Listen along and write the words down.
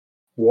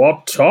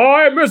What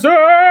time is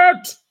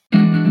it?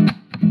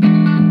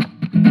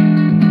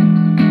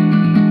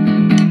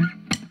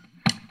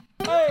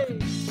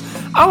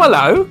 Oh,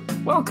 hello.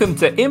 Welcome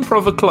to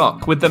Improv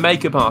O'Clock with the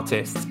Makeup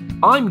Artists.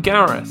 I'm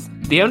Gareth.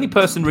 The only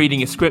person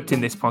reading a script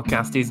in this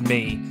podcast is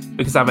me,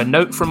 because I have a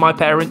note from my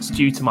parents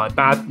due to my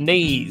bad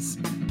knees.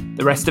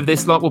 The rest of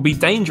this lot will be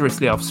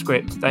dangerously off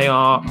script. They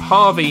are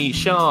Harvey,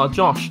 Shah,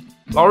 Josh,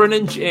 Lauren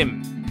and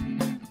Jim.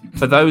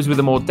 For those with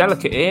a more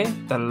delicate ear,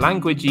 the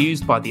language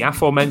used by the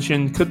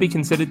aforementioned could be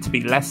considered to be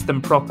less than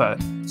proper,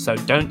 so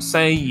don't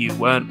say you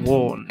weren't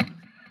warned.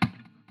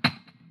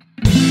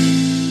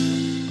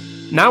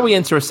 Now we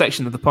enter a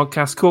section of the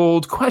podcast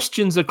called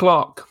Questions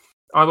O'Clock.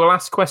 I will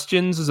ask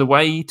questions as a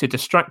way to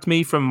distract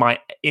me from my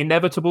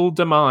inevitable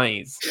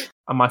demise,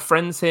 and my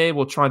friends here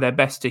will try their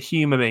best to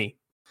humour me.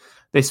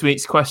 This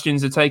week's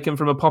questions are taken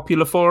from a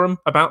popular forum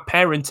about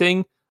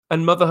parenting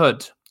and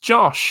motherhood.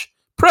 Josh,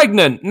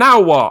 pregnant, now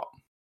what?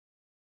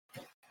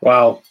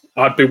 Well,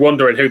 I'd be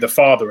wondering who the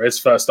father is,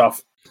 first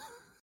off.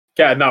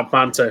 Getting that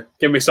man to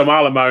give me some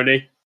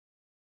alimony.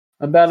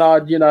 And then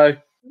I'd,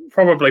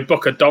 probably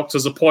book a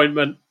doctor's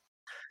appointment,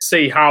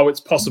 see how it's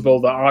possible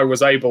that I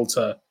was able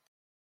to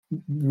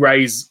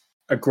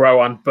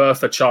grow and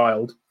birth a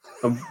child,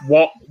 and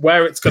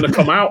where it's going to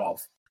come out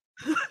of.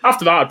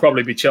 After that, I'd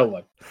probably be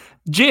chilling.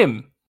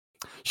 Jim,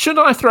 should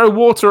I throw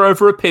water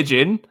over a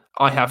pigeon?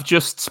 I have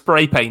just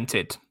spray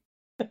painted.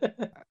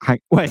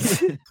 Wait,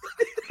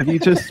 have you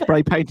just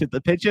spray painted the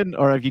pigeon,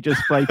 or have you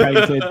just spray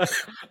painted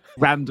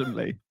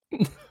randomly?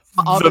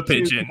 The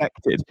pigeon.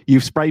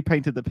 You've spray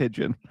painted the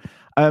pigeon.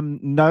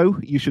 No,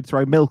 you should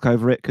throw milk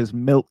over it, because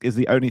milk is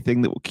the only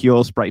thing that will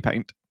cure spray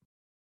paint.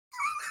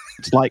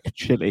 It's like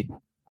chili.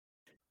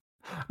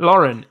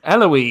 Lauren,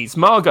 Eloise,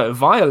 Margot,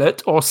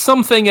 Violet, or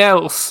something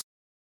else?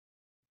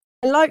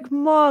 I like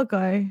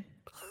Margot.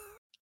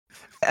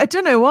 I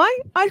don't know why.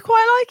 I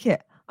quite like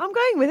it. I'm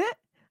going with it.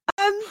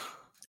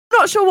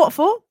 Not sure what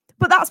for,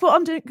 but that's what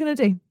I'm going to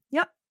do.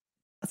 Yep,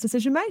 that's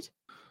decision made.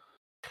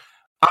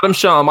 Adam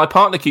Shah, my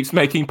partner keeps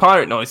making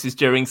pirate noises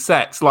during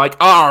sex, like,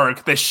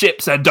 "Arg, the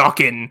ships are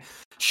docking."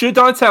 Should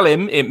I tell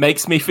him it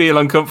makes me feel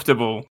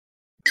uncomfortable?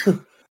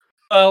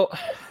 Well,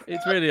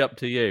 it's really up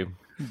to you,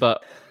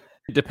 but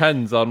it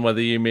depends on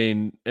whether you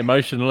mean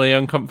emotionally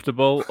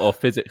uncomfortable or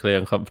physically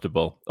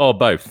uncomfortable, or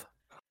both.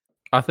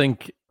 I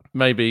think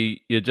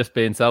maybe you're just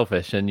being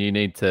selfish and you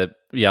need to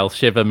yell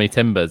 "shiver me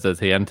timbers" as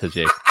he enters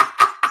you.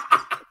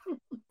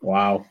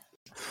 Wow.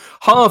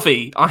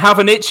 Harvey, I have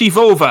an itchy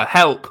vulva,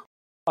 help.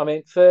 I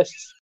mean, first,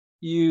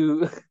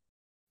 you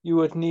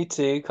would need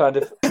to kind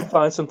of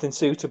find something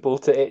suitable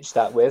to itch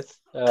that with.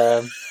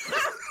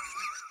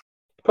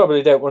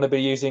 Probably don't want to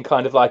be using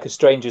kind of like a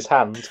stranger's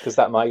hand, because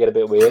that might get a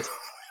bit weird.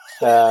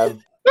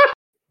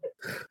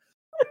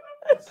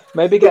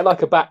 Maybe get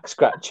like a back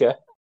scratcher.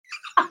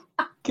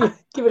 Give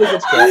it a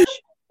good scratch.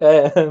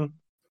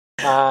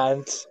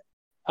 And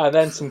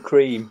then some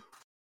cream.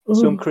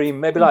 Some cream,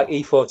 maybe like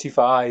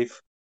E45.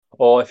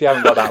 Or if you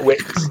haven't got that,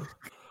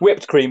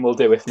 whipped cream will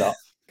do if not.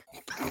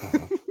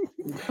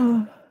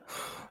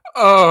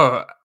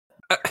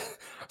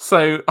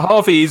 So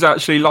Harvey is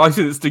actually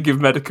licensed to give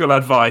medical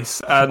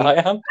advice, and I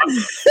am.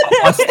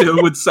 I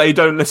still would say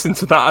don't listen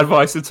to that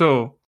advice at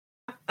all.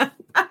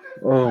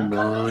 Oh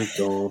my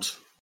god.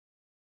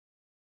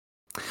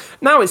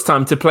 Now it's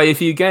time to play a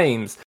few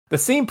games. The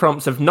scene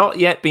prompts have not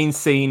yet been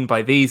seen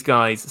by these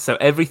guys, so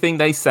everything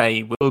they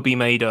say will be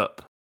made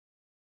up.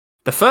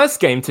 The first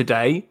game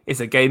today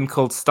is a game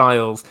called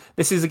Styles.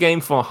 This is a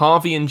game for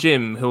Harvey and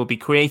Jim, who will be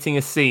creating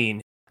a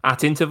scene.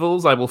 At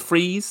intervals, I will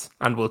freeze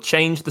and will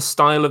change the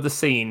style of the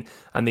scene,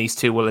 and these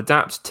two will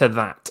adapt to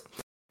that.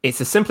 It's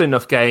a simple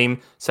enough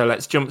game, so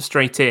let's jump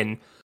straight in.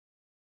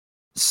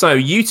 So,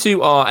 you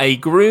two are a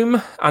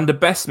groom and a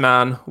best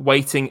man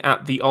waiting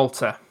at the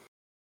altar.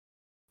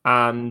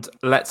 And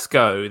let's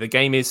go. The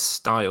game is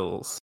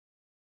Styles.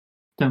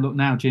 Don't look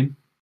now, Jim.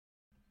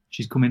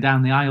 She's coming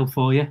down the aisle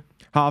for you.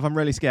 Harv, I'm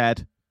really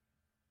scared.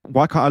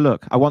 Why can't I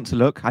look? I want to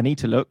look. I need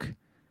to look.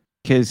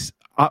 Because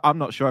I'm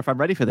not sure if I'm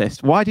ready for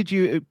this. Why did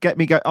you get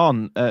me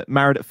on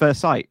Married at First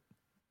Sight?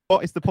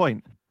 What is the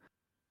point?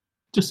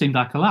 Just seemed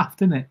like a laugh,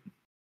 didn't it?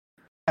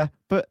 Yeah,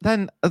 but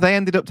then they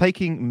ended up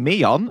taking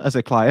me on as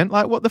a client.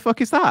 Like, what the fuck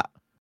is that?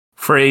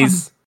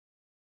 Freeze.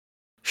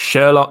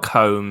 Sherlock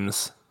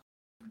Holmes.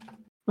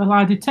 Well,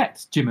 I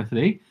detect,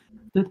 Jimothy,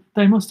 that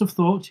they must have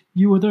thought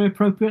you were the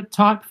appropriate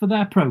type for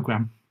their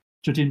programme,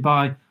 judging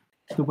by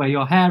the way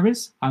your hair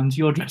is and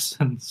your dress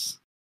sense.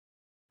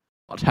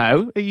 What,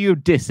 how? Are you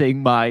dissing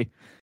my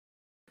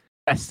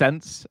dress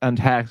sense and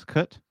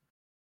haircut?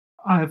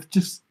 I have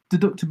just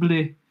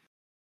deductibly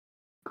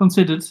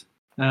considered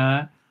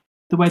the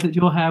way that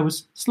your hair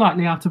was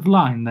slightly out of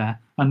line there,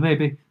 and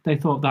maybe they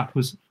thought that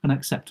was an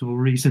acceptable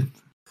reason.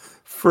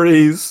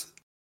 Freeze.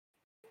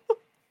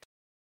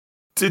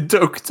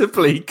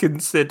 Deductively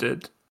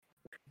considered.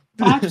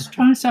 I just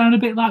try and sound a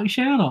bit like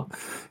Sherlock.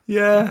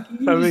 Yeah,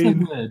 I Use them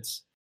mean,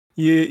 words.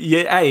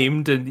 you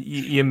aimed and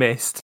you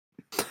missed.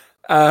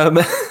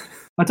 I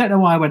I don't know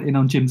why I went in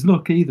on Jim's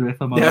look either, if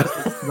I'm honest.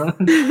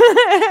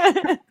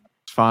 It's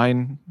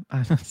fine.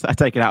 I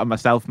take it out on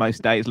myself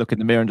most days, look in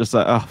the mirror and just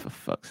like, oh, for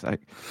fuck's sake.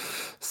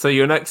 So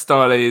your next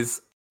style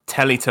is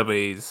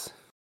Teletubbies.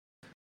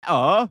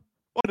 Oh,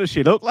 what does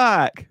she look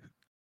like?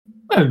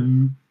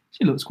 Oh,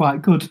 she looks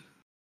quite good.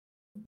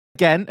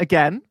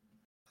 Again.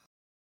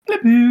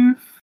 Blip-oo.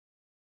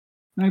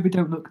 Maybe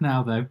don't look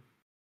now, though.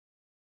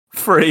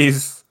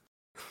 Freeze.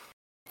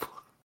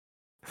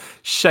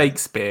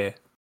 Shakespeare.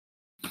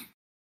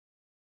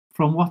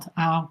 From what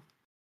thou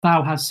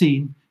hast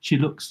seen, she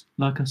looks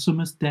like a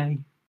summer's day.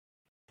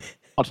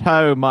 What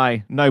ho,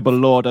 my noble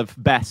lord of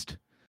best.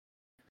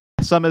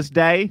 A summer's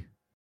day?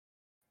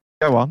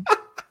 Go on.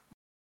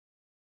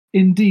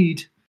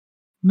 Indeed,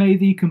 may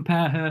thee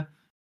compare her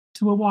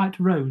to a white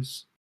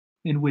rose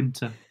in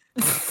winter.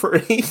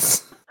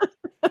 Freeze.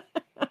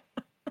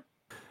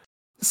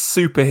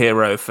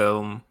 Superhero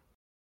film.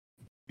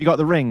 You got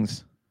the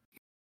rings?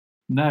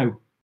 No,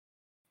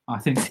 I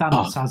think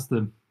Thanos has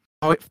them.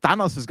 Oh,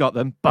 Thanos has got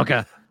them.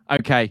 Bugger.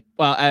 Okay.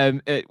 Well,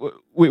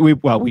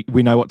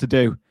 we know what to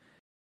do.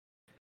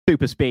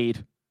 Super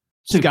speed.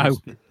 Let's go.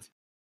 Speed.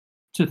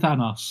 To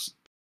Thanos.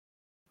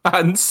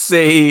 And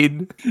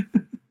scene.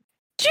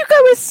 Did you go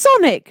with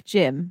Sonic,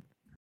 Jim?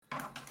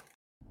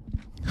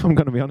 I'm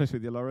going to be honest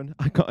with you, Lauren.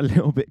 I got a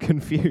little bit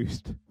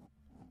confused.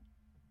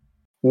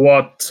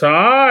 What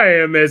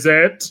time is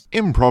it?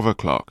 Improv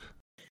o'clock.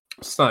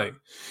 So,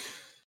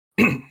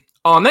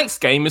 our next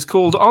game is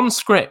called On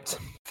Script.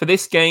 For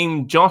this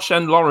game, Josh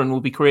and Lauren will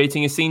be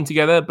creating a scene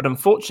together, but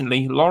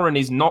unfortunately, Lauren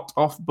is not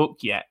off book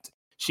yet.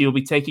 She will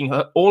be taking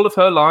all of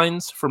her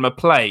lines from a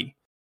play.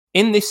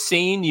 In this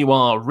scene, you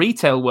are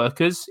retail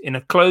workers in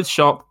a clothes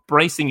shop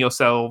bracing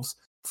yourselves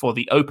for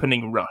the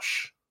opening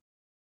rush.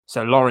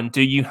 So, Lauren,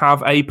 do you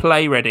have a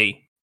play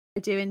ready?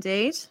 I do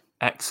indeed.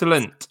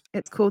 Excellent.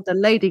 It's called The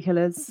Lady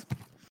Killers.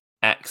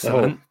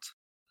 Excellent.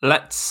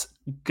 Let's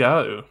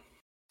go.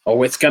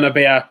 Oh, it's going to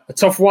be a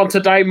tough one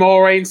today,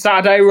 Maureen.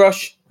 Saturday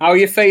rush. How are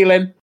you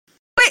feeling?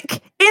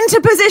 Quick, into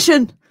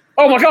position.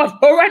 Oh my God,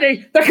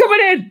 already? They're coming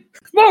in.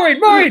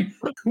 Maureen,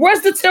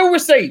 where's the till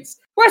receipts?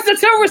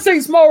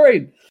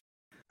 Maureen?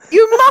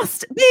 You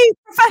must be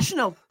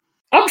professional.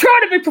 I'm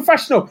trying to be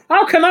professional.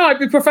 How can I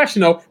be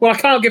professional when I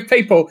can't give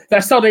people their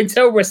sodding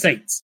till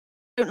receipts?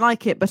 I don't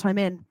like it, but I'm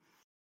in.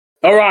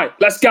 All right,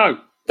 let's go.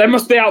 They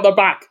must be out the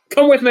back.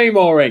 Come with me,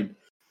 Maureen.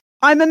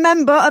 I'm a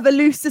member of a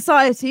loose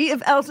society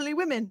of elderly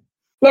women.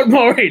 Look,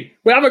 Maureen,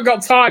 we haven't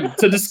got time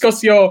to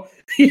discuss your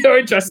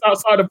interests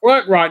outside of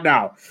work right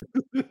now.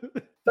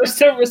 Those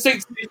till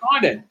receipts need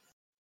signing.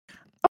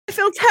 I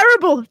feel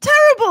terrible.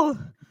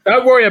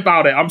 Don't worry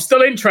about it. I'm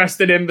still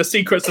interested in the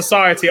secret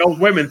society old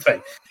women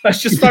thing.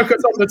 Let's just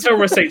focus on the till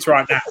receipts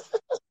right now.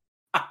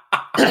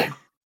 Are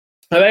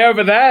they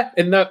over there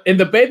in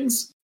the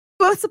bins?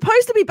 You were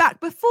supposed to be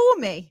back before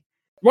me.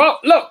 Well,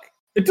 look,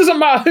 it doesn't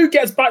matter who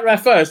gets back there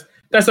first.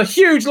 There's a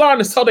huge line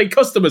of sodding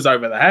customers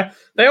over there.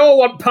 They all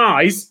want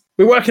pies.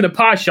 We work in a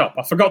pie shop,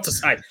 I forgot to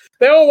say.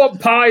 They all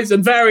want pies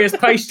and various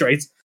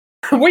pastries.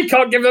 We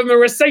can't give them the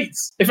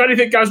receipts. If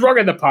anything goes wrong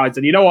in the pies,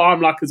 and you know what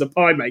I'm like as a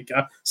pie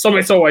maker,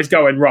 something's always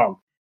going wrong.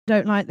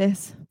 Don't like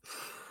this.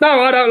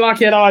 No, I don't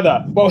like it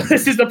either. Well,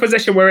 this is the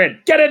position we're in.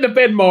 Get in the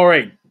bin,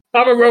 Maureen.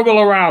 Have a wriggle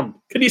around.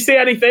 Can you see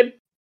anything?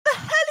 What the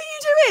hell are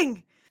you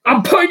doing?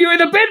 I'm putting you in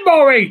the bin,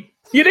 Maureen.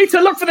 You need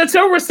to look for the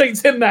till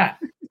receipts in there.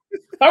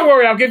 Don't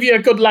worry, I'll give you a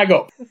good leg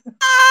up.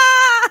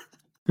 Ah!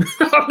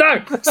 Oh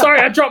no!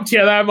 Sorry, I dropped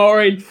you there,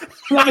 Maureen.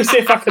 Let me see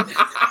if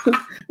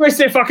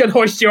I can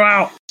hoist you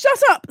out.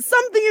 Shut up!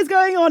 Something is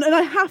going on, and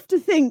I have to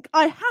think.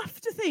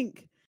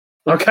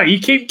 Okay, you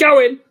keep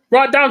going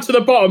right down to the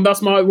bottom.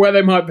 That's where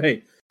they might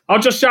be. I'll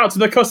just shout to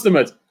the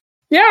customers.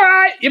 Yeah,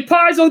 right. Your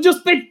pies will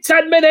just be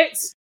 10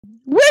 minutes.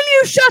 Will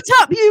you shut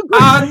up, you?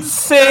 And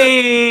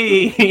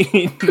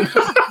scene.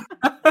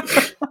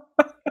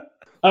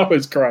 That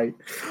was great.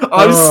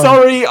 I'm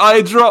sorry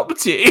I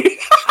dropped you.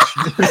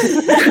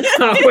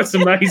 That was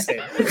amazing.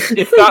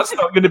 If that's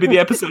not going to be the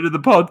episode of the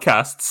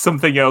podcast,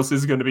 something else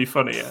is going to be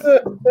funnier.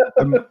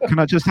 Can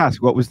I just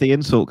ask, what was the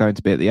insult going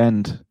to be at the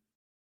end?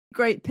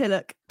 Great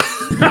pillock.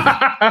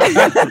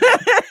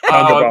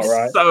 I'm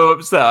so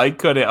upset I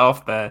cut it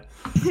off there.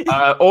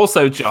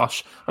 Also,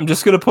 Josh, I'm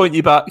just going to point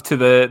you back to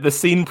the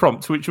scene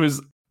prompt, which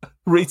was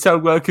retail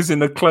workers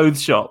in a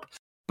clothes shop.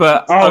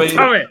 But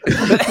damn it.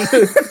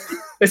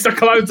 It's a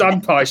clothes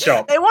and pie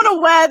shop. They want to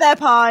wear their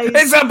pies.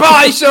 It's a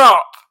pie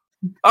shop!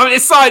 I've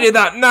decided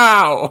that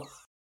now.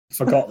 I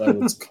forgot there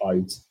was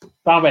clothes.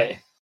 Damn it.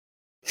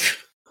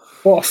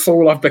 What a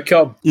fool I've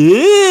become.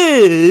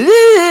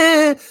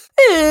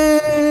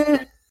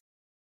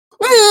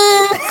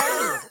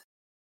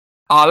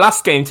 Our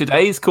last game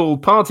today is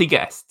called Party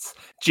Guests.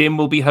 Jim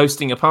will be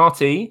hosting a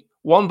party.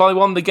 One by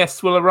one, the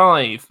guests will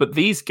arrive, but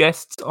these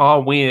guests are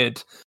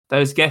weird.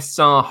 Those guests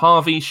are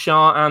Harvey,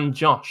 Shah, and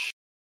Josh.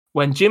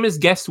 When Jim has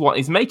guessed what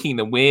is making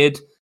them weird,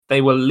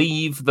 they will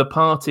leave the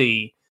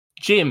party.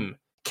 Jim,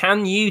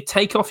 can you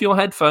take off your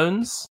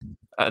headphones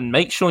and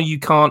make sure you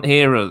can't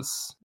hear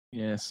us?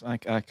 Yes, I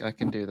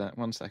can do that.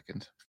 1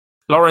 second.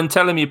 Lauren,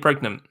 tell him you're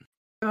pregnant.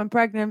 I'm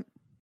pregnant.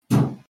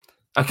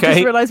 Okay.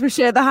 Just realised we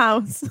share the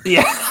house.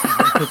 Yeah.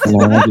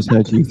 Lauren, I just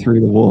heard you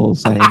through the wall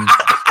saying,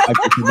 "I've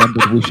just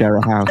remembered we share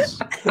a house."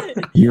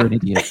 You're an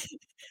idiot.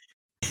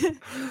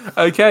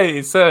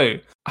 Okay, so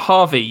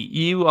Harvey,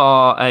 you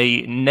are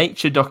a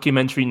nature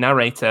documentary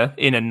narrator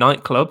in a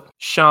nightclub.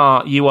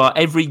 Shah, you are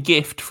every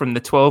gift from the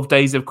 12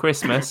 Days of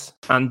Christmas.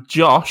 And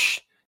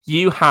Josh,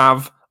 you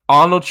have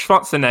Arnold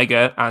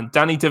Schwarzenegger and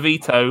Danny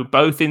DeVito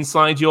both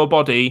inside your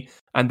body,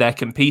 and they're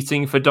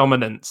competing for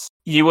dominance.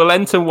 You will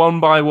enter one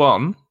by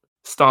one,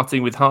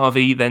 starting with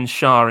Harvey, then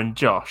Shah and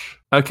Josh.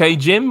 Okay,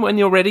 Jim, when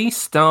you're ready,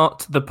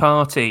 start the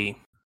party.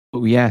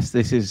 Oh, yes,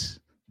 this is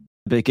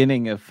the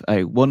beginning of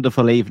a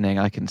wonderful evening.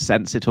 I can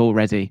sense it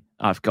already.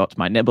 I've got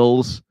my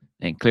nibbles,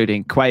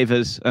 including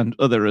quavers and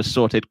other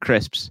assorted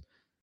crisps.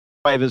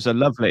 Quavers are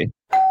lovely.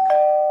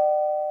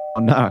 Oh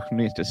no, I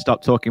need to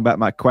stop talking about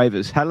my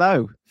quavers.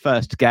 Hello,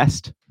 first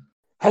guest.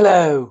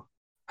 Hello.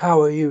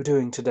 How are you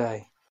doing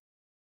today?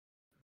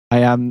 I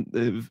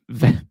am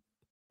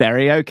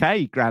very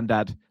okay,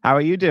 Grandad. How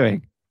are you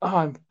doing?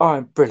 I'm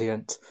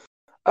brilliant.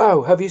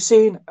 Oh, have you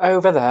seen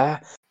over there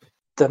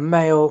the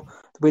male?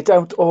 We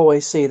don't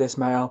always see this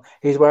male.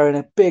 He's wearing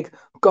a big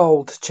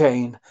gold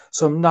chain,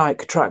 some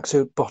Nike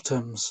tracksuit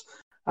bottoms,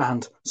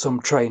 and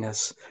some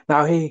trainers.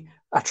 Now he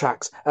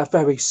attracts a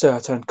very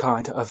certain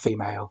kind of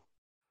female.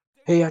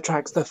 He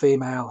attracts the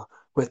female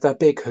with the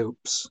big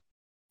hoops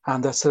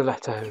and the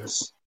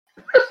stilettos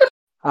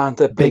and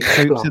the Big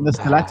hoops and the blonde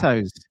hair.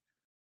 stilettos.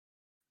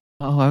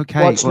 Oh,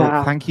 okay. Watch well,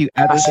 now thank you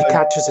ever as she so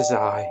catches his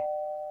eye.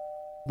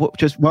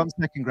 Just 1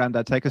 second,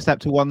 Grandad. Take a step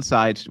to one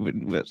side,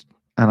 and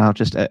I'll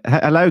just.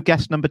 Hello,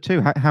 guest number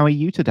 2. How are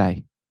you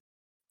today?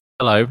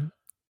 Hello.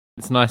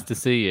 It's nice to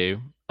see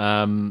you.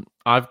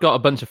 I've got a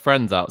bunch of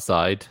friends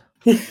outside.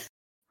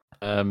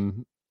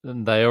 And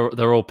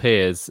they're all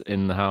peers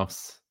in the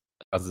house,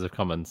 Houses of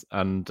Commons,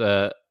 and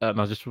I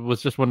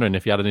was just wondering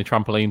if you had any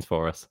trampolines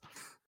for us.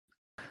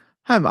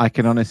 I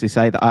can honestly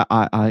say that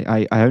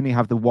I only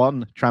have the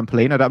one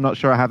trampoline. I'm not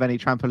sure I have any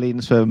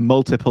trampolines for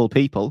multiple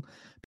people.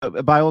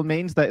 But by all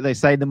means, they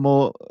say the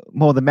more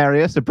the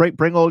merrier. So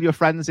bring all your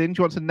friends in. Do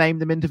you want to name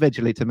them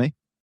individually to me?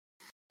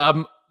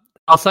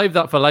 I'll save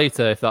that for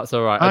later if that's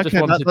all right. I just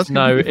wanted to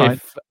know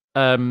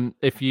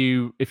if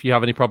you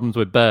have any problems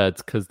with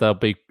birds, because there'll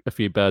be a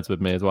few birds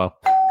with me as well.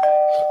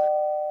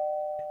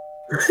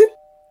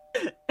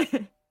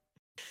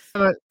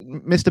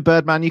 Mr.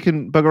 Birdman, you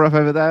can bugger off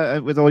over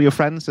there with all your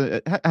friends.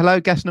 Hello,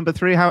 guest number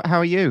 3. How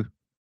are you?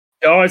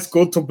 Oh, it's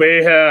good to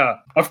be here.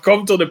 I've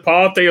come to the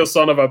party, you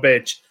son of a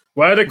bitch.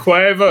 Where are the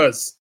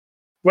quavers?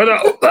 Where the...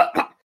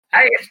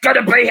 Hey, it's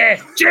gonna be here.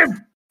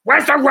 Jim,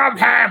 where's the rum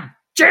ham?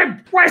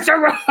 Jim, where's the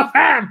rum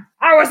ham?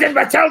 I was in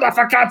Matilda,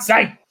 for God's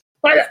sake.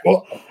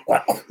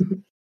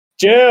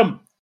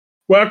 Jim,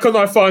 where can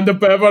I find the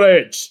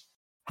beverage?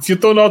 If you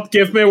do not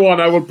give me one,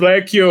 I will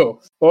break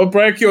you. I will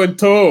break you in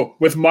two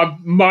with my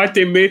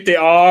mighty meaty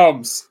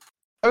arms.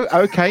 Oh,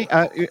 okay.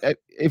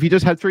 If you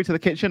just head through to the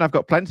kitchen, I've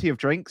got plenty of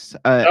drinks.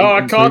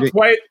 I can't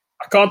wait.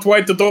 I can't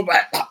wait to do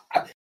that.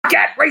 I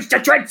can't reach the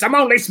drinks. I'm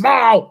only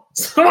small.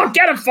 Someone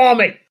get them for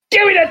me.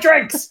 Give me the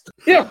drinks.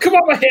 Come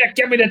over here.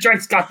 Give me the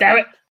drinks,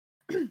 goddammit.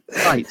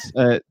 Right.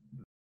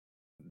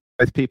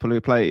 Both people who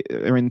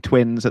are in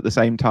twins at the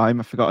same time.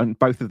 I've forgotten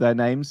both of their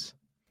names.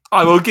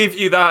 I will give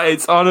you that.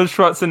 It's Arnold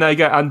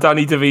Schwarzenegger and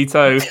Danny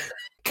DeVito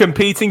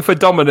competing for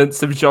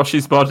dominance of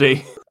Josh's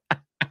body.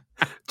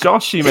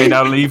 Josh, you may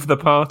now leave the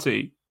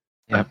party.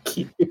 Yeah.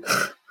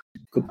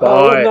 Goodbye.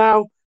 Oh,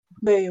 now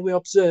may we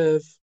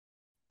observe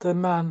the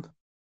man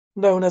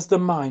known as the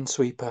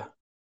Minesweeper.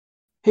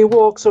 He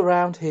walks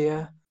around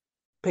here,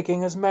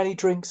 picking as many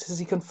drinks as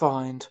he can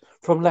find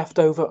from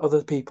leftover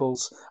other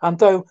people's, and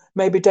though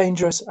may be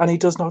dangerous and he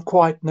does not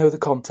quite know the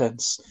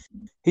contents,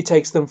 he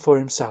takes them for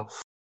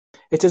himself.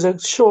 It is a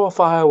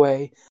surefire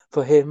way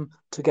for him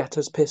to get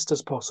as pissed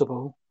as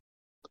possible,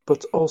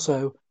 but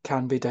also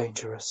can be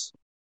dangerous.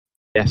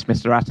 Yes,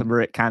 Mr.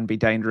 Attenborough, it can be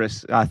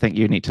dangerous. I think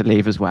you need to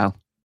leave as well.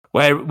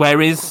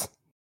 Where is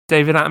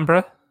David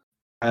Attenborough?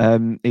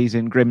 He's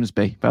in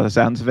Grimsby, by the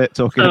sounds of it,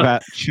 talking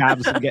about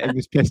chavs and getting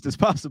as pissed as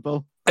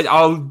possible.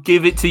 I'll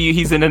give it to you.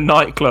 He's in a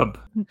nightclub.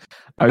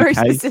 Very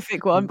Okay.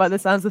 specific one by the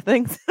sounds of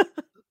things.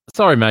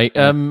 Sorry, mate.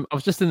 I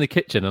was just in the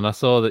kitchen and I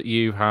saw that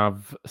you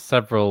have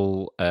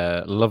several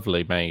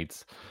lovely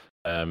maids,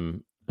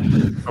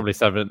 probably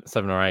seven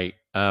or eight.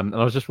 And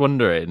I was just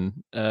wondering,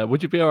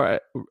 would you be all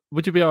right?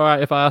 Would you be all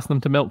right if I asked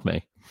them to milk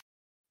me?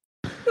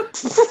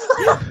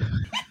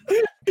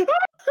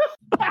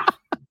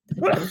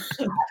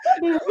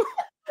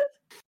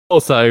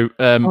 Also,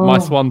 my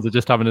swans are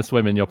just having a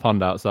swim in your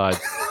pond outside.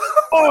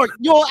 Oh,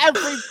 you're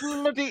every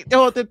bloody...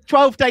 Oh, the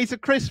 12 Days of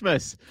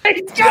Christmas.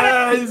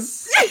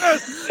 Yes!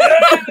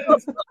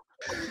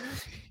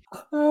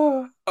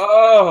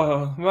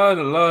 Oh, man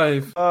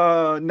alive.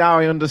 Oh, now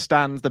I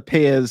understand the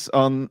piers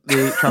on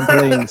the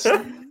trampolines.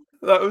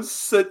 That was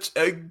such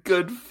a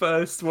good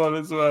first one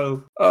as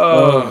well.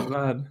 Oh,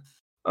 man.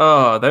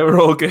 Oh, they were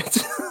all good.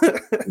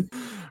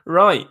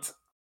 Right.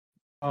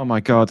 Oh my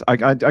god!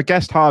 I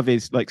guessed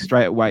Harvey's like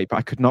straight away, but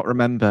I could not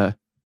remember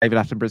David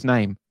Attenborough's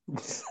name.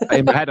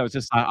 In my head, I was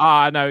just like,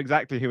 I know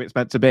exactly who it's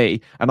meant to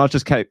be, and I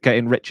just kept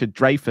getting Richard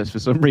Dreyfuss for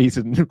some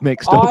reason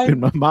mixed up in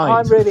my mind.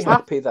 I'm really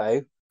happy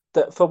though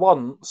that for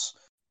once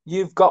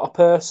you've got a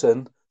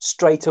person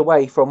straight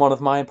away from one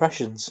of my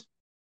impressions.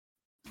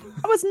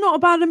 That was not a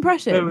bad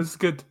impression. It was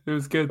good. It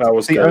was good. That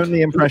was the good.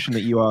 only impression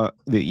that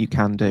you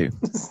can do.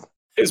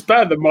 It's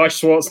better than Mike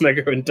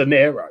Schwarzenegger and De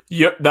Niro.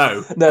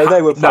 No,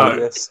 they were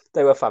fabulous.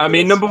 They were fabulous. I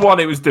mean, number one,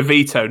 it was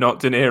DeVito, not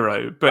De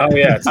Niro. But Oh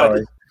yeah,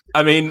 sorry.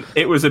 I mean,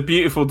 it was a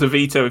beautiful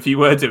DeVito if you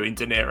were doing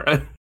De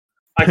Niro.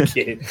 Thank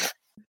you.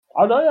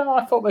 I know. Yeah,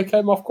 I thought they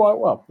came off quite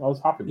well. I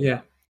was happy with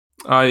that.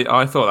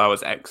 I thought that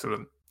was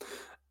excellent.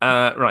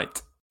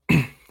 Right.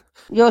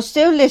 You're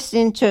still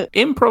listening to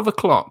Improv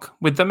O'Clock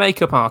with the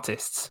makeup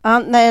artists.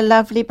 Aren't They a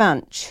Lovely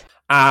Bunch?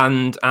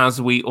 And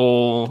as we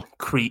all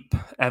creep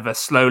ever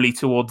slowly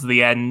towards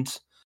the end,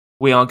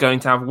 we are going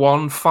to have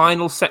one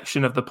final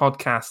section of the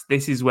podcast.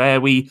 This is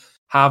where we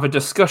have a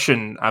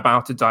discussion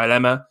about a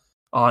dilemma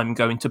I'm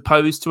going to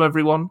pose to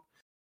everyone,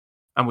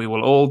 and we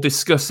will all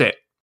discuss it.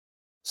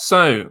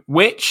 So,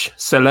 which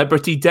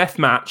celebrity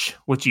deathmatch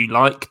would you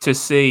like to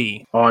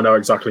see? Oh, I know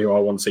exactly who I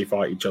want to see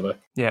fight each other.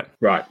 Yeah.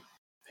 Right.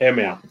 Hear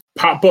me out.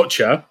 Pat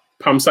Butcher,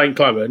 Pam St.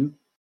 Clement,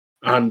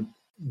 and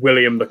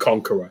William the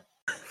Conqueror.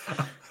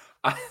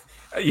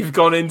 You've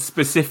gone in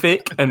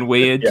specific and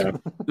weird. Yeah.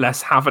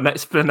 Let's have an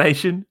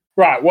explanation.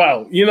 Right,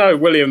 well, you know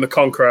William the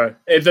Conqueror.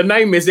 The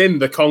name is in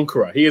the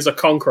Conqueror. He is a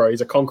conqueror. He's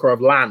a conqueror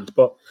of land.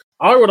 But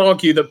I would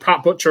argue that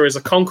Pat Butcher is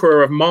a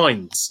conqueror of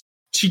minds.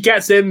 She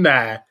gets in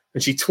there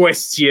and she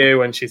twists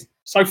you, and she's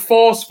so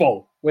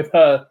forceful with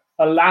her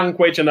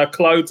language and her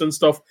clothes and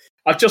stuff.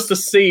 I'd just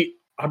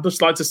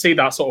like to see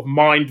that sort of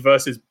mind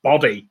versus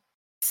body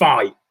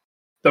fight.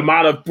 The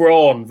man of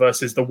brawn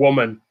versus the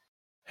woman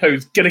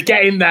who's going to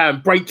get in there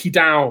and break you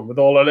down with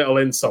all her little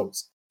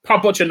insults.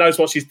 Pat Butcher knows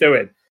what she's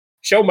doing.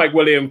 She'll make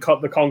William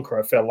the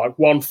Conqueror feel like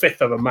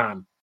 1/5 of a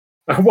man.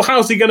 Well,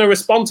 how's he going to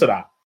respond to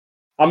that?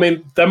 I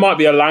mean, there might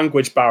be a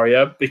language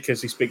barrier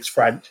because he speaks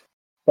French,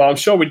 but I'm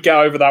sure we'd get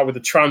over that with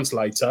a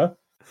translator.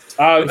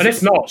 And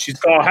if not, she's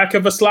got a heck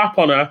of a slap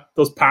on her,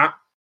 does Pat.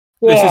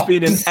 This has Whoa.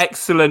 been an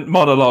excellent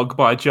monologue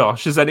by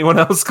Josh. Has anyone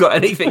else got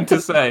anything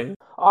to say?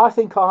 I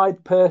think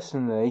I'd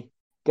personally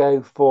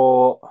go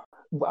for...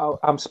 Well,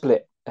 I'm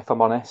split, if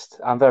I'm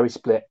honest. I'm very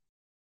split.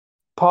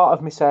 Part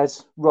of me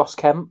says Ross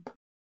Kemp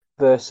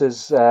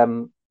versus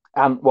and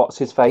what's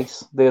his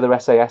face, the other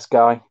SAS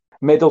guy.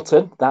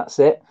 Middleton, that's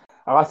it.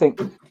 And I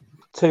think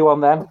 2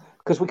 on them,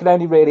 because we can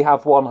only really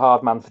have one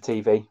hard man for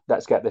TV.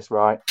 Let's get this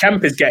right.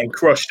 Kemp is getting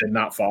crushed in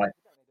that fight.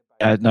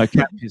 No,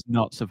 Kemp is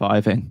not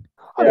surviving.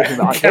 I don't think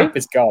that I Kemp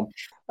is gone.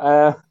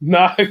 do.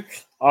 No,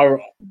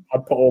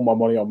 I'd put all my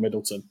money on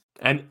Middleton.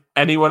 And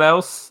anyone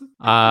else?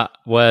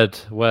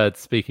 Word,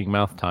 speaking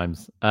mouth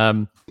times.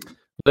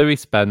 Louis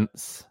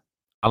Spence,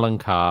 Alan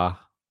Carr,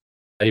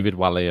 David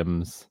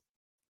Walliams,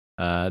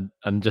 and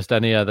just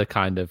any other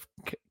kind of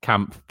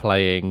camp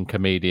playing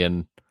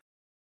comedian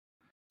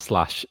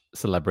 /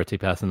 celebrity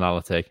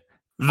personality.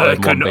 There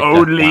in one can big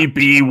only deathmatch.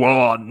 be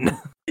one.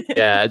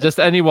 Yeah, just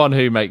anyone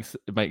who makes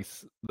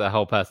their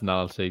whole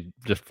personality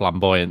just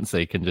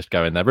flamboyancy can just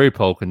go in there.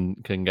 RuPaul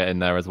can get in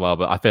there as well,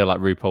 but I feel like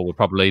RuPaul would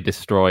probably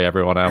destroy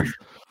everyone else.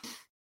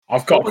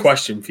 I've got a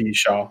question for you,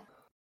 Shah.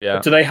 Yeah.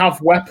 Do they have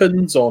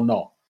weapons or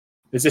not?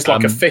 Is this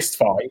like a Um, fist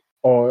fight,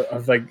 or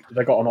have they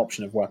got an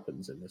option of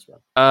weapons in this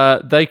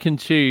one? They can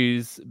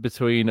choose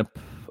between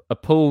a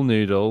pool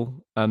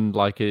noodle and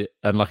like a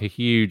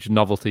huge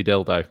novelty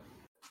dildo.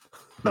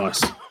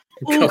 Nice.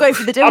 We'll go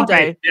for the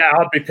dildo.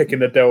 I'd be picking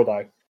the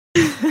dildo.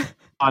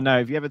 I know.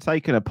 Have you ever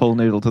taken a pool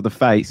noodle to the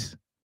face?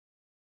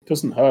 It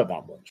doesn't hurt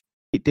that much.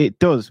 It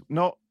does.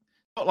 Not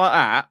like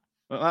that.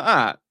 Not like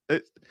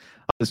that.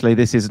 Obviously,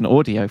 this is an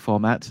audio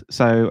format,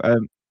 so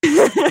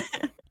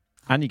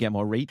and you get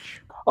more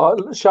reach.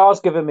 Oh, Shah's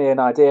given me an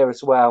idea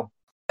as well.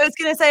 I was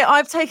going to say,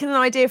 I've taken an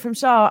idea from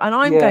Shah, and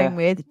I'm going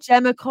with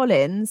Gemma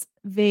Collins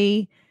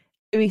v.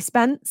 Louis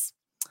Spence.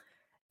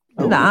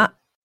 Oh. That,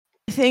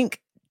 I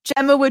think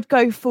Gemma would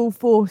go full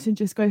force and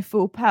just go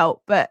full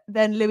pelt, but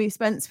then Louis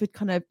Spence would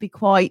kind of be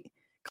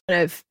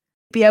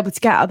be able to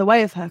get out of the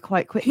way of her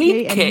quite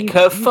quickly. He'd kick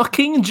her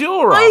fucking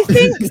jaw off. I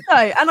think so,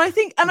 and I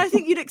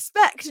think you'd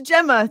expect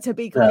Gemma to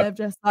be kind of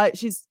just like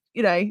she's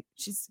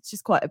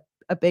quite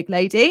a big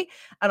lady,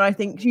 and I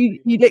think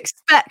you'd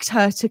expect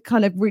her to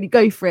kind of really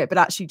go for it, but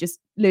actually just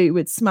Lou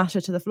would smash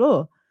her to the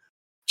floor.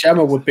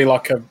 Gemma would be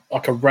like a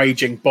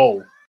raging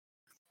bull,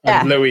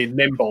 and Yeah. Louis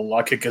nimble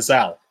like a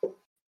gazelle,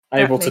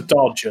 able to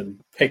dodge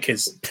and pick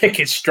his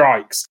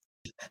strikes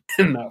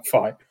in that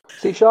fight.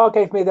 See, Shah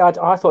gave me the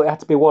idea. I thought it had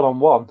to be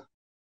 1-on-1.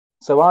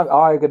 So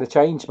I'm going to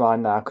change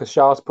mine now because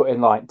Shah's put in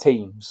like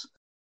teams.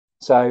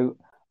 So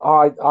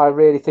I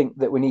really think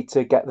that we need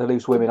to get the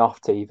loose women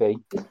off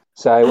TV.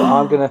 So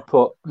I'm going to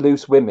put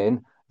loose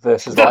women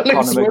versus like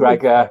Loose Conor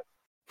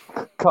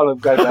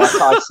McGregor,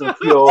 Tyson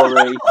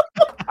Fury,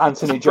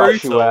 Anthony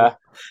Joshua.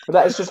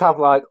 Let's just have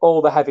like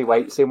all the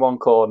heavyweights in one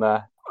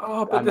corner.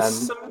 Oh, but And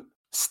there's then-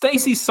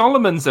 Stacey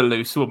Solomon's a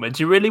loose woman.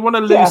 Do you really want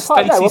to lose Yeah,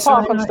 Stacey apart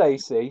Solomon? from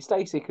Stacey.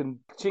 Stacey can.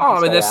 She can Oh, I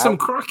mean, stay there's some out.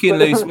 cracking But-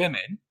 loose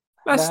women.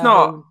 Let's No,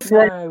 not.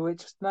 No,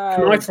 it's no.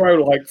 Can I throw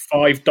like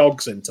 5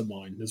 dogs into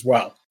mine as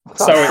well?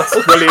 So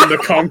it's William the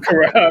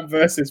Conqueror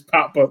versus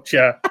Pat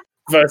Butcher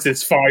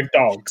versus 5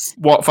 dogs.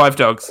 What 5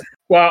 dogs?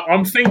 Well,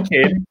 I'm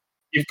thinking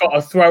you've got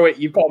to throw it.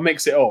 You've got to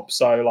mix it up.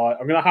 So like,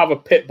 I'm going to have a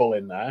pit bull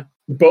in there,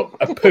 but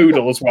a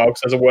poodle as well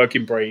because there's a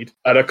working breed,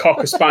 and a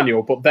cocker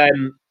spaniel, but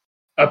then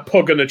a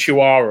pug and a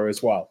chihuahua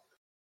as well.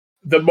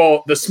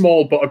 The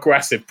small but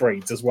aggressive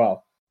breeds as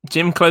well.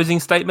 Jim, closing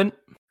statement?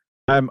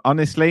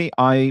 Honestly,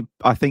 I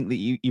think that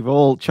you've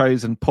all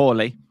chosen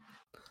poorly.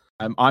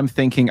 I'm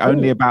thinking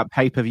only about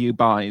pay-per-view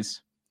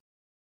buys,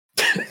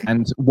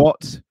 and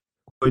what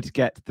would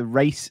get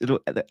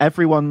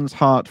everyone's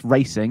heart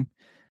racing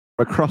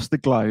across the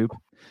globe.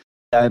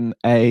 Then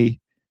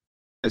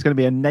it's going to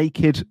be a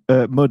naked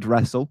mud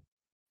wrestle.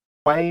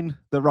 Dwayne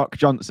 "The Rock"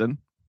 Johnson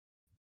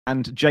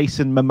and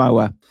Jason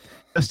Momoa,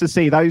 just to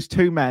see those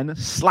 2 men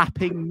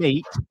slapping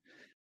meat.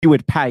 You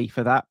would pay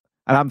for that,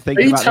 and I'm Are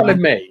thinking. you about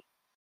telling me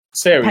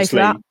seriously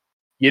that.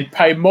 you'd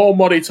pay more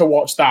money to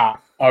watch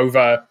that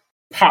over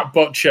Pat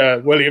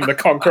Butcher, William the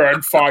Conqueror,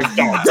 and 5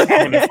 dogs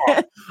having a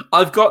fight?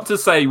 I've got to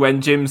say,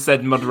 when Jim said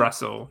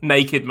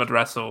naked mud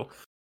wrestle,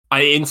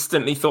 I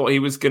instantly thought he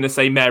was going to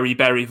say Mary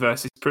Berry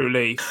versus Prue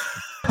Lee.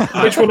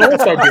 Which would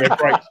also be a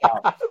great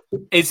shout.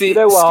 Is it You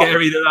know what?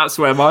 scary that that's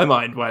where my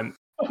mind went?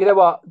 You know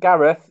what,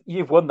 Gareth?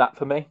 You've won that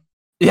for me.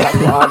 Yeah.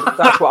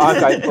 That's what I'm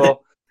going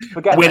for.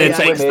 Forget Winner those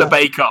takes the women.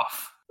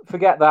 bake-off.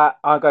 Forget that.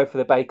 I'll go for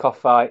the bake-off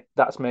fight.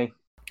 That's me.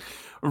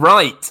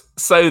 Right.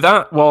 So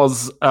that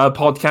was a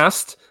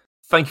podcast.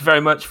 Thank you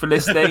very much for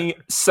listening.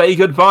 Say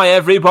goodbye,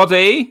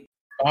 everybody.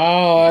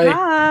 Bye.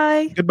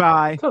 Bye.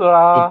 Goodbye.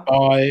 Ta-da.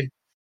 Bye.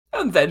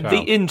 And then Ciao. the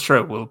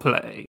intro will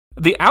play.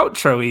 The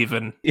outro,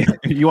 even.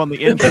 You want the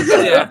intro?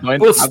 Yeah, Fine.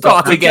 we'll I've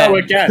got start that. again. Go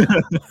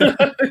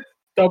again.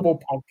 Double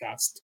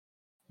podcast.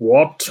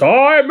 What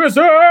time is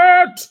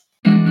it?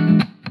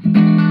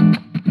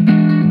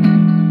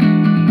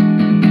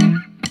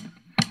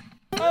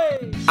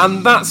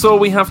 And that's all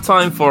we have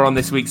time for on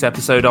this week's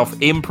episode of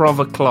Improv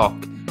O'Clock.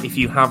 If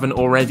you haven't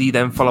already,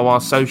 then follow our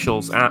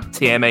socials at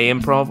TMA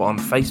Improv on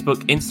Facebook,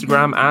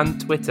 Instagram,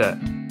 and Twitter.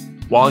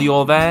 While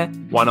you're there,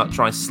 why not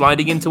try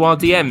sliding into our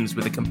DMs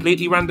with a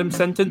completely random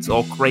sentence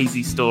or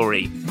crazy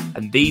story,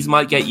 and these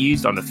might get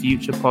used on a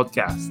future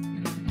podcast.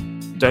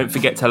 Don't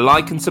forget to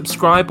like and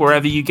subscribe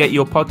wherever you get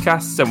your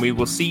podcasts, and we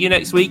will see you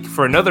next week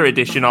for another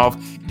edition of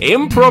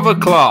Improv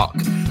O'Clock.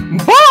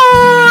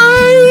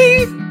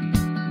 Bye!